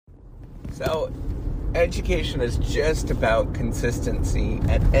So, education is just about consistency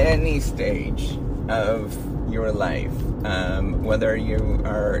at any stage of your life. Whether you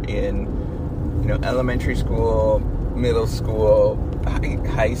are in, elementary school, middle school,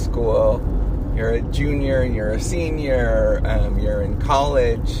 high school, you're a junior, you're a senior, you're in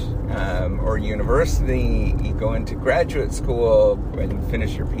college or university, you go into graduate school and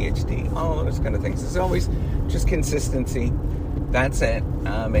finish your PhD, all those kind of things. It's always just consistency. That's it.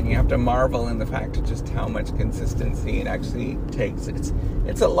 And you have to marvel in the fact of just how much consistency it actually takes.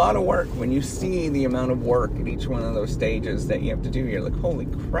 It's a lot of work. When you see the amount of work at each one of those stages that you have to do, you're like, holy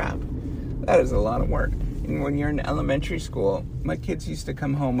crap, that is a lot of work. And when you're in elementary school, my kids used to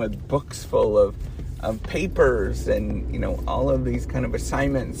come home with books full of papers and, all of these kind of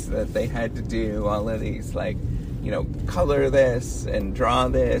assignments that they had to do, all of these, color this and draw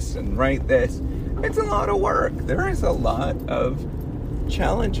this and write this. It's a lot of work. There is a lot of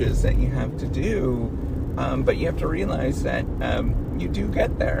challenges that you have to do, but you have to realize that you do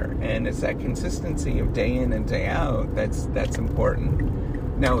get there, and it's that consistency of day in and day out that's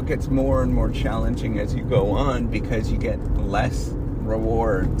important. Now, it gets more and more challenging as you go on because you get less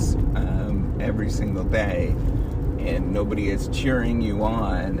rewards every single day, and nobody is cheering you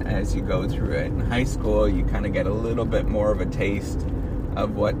on as you go through it. In high school, you kind of get a little bit more of a taste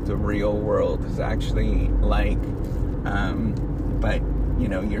of what the real world is actually like, but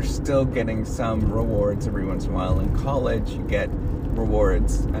you're still getting some rewards every once in a while. In college, you get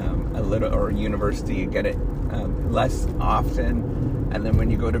rewards a little, or university, you get it less often. And then when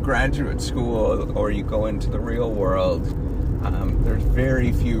you go to graduate school or you go into the real world, there's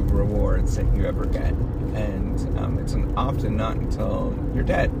very few rewards that you ever get, and it's often not until you're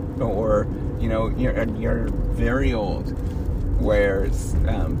dead or you're very old, whereas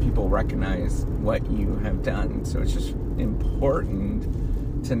people recognize what you have done. So it's just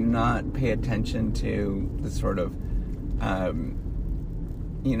important to not pay attention to the sort of,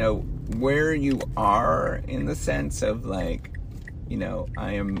 where you are in the sense of like,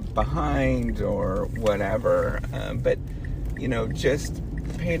 I am behind or whatever. But, just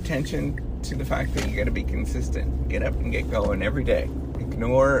pay attention to the fact that you got to be consistent. Get up and get going every day.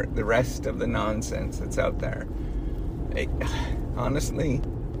 Ignore the rest of the nonsense that's out there. Honestly,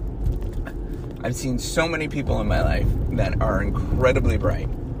 I've seen so many people in my life that are incredibly bright,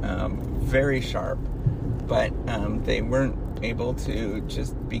 very sharp, but they weren't able to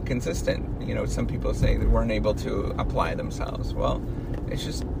just be consistent. Some people say they weren't able to apply themselves. Well, it's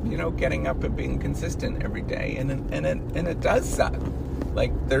just, getting up and being consistent every day, and it does suck.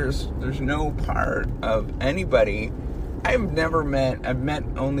 Like, there's no part of anybody. I've met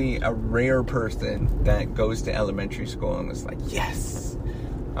only a rare person that goes to elementary school and is like, yes,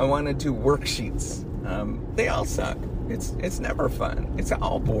 I want to do worksheets. They all suck. It's never fun. It's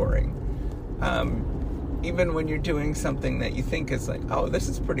all boring. Even when you're doing something that you think is like, oh, this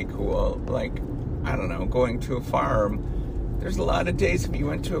is pretty cool. Like, I don't know, going to a farm. There's a lot of days if you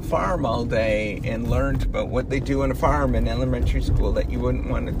went to a farm all day and learned about what they do on a farm in elementary school that you wouldn't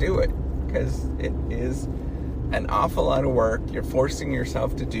want to do it, because it is an awful lot of work. You're forcing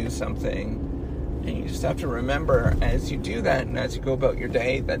yourself to do something, and you just have to remember as you do that and as you go about your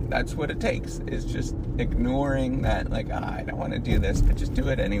day that's what it takes, is just ignoring that, like, I don't want to do this, but just do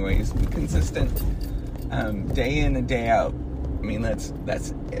it anyways. Be consistent, day in and day out. I mean, that's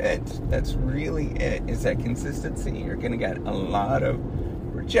it. That's really it, is that consistency. You're going to get a lot of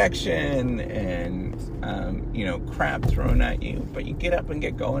rejection and, crap thrown at you, but you get up and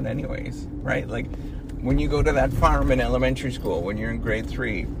get going anyways, right? Like, when you go to that farm in elementary school, when you're in grade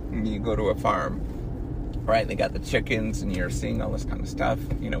 3, you go to a farm, right? They got the chickens and you're seeing all this kind of stuff,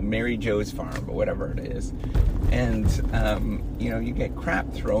 Mary Jo's farm or whatever it is. And, you get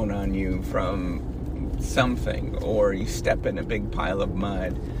crap thrown on you from something, or you step in a big pile of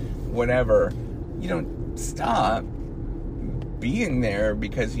mud, whatever. You don't stop being there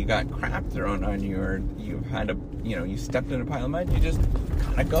because you got crap thrown on you, or you've had you stepped in a pile of mud. You just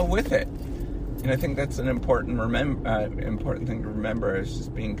kind of go with it. And I think that's an important thing to remember, is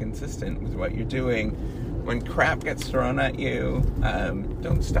just being consistent with what you're doing. When crap gets thrown at you,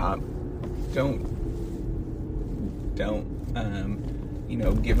 don't stop. Don't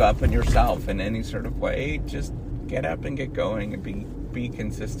give up on yourself in any sort of way. Just get up and get going and be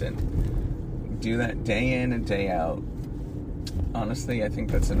consistent. Do that day in and day out. Honestly, I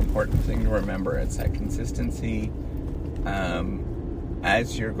think that's an important thing to remember. It's that consistency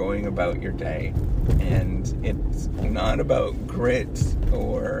as you're going about your day. And it's not about grit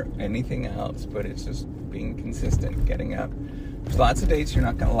or anything else, but it's just being consistent, getting up. There's lots of days you're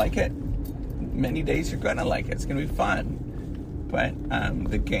not going to like it. Many days you're going to like it. It's going to be fun. But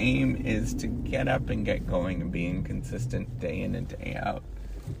the game is to get up and get going and being consistent day in and day out.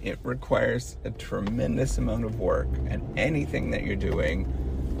 It requires a tremendous amount of work at anything that you're doing,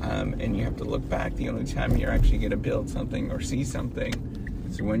 and you have to look back. The only time you're actually going to build something or see something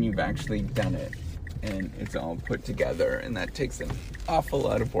is when you've actually done it and it's all put together, and that takes an awful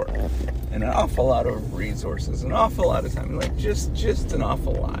lot of work and an awful lot of resources, an awful lot of time, like just an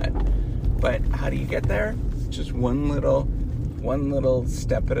awful lot. But how do you get there? Just one little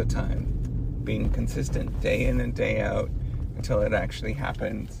step at a time, being consistent day in and day out until it actually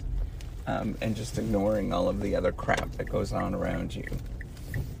happens, and just ignoring all of the other crap that goes on around you.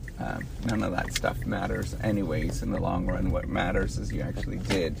 None of that stuff matters anyways in the long run. What matters is you actually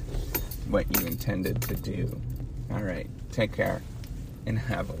did what you intended to do. All right, take care and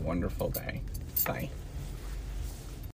have a wonderful day. Bye.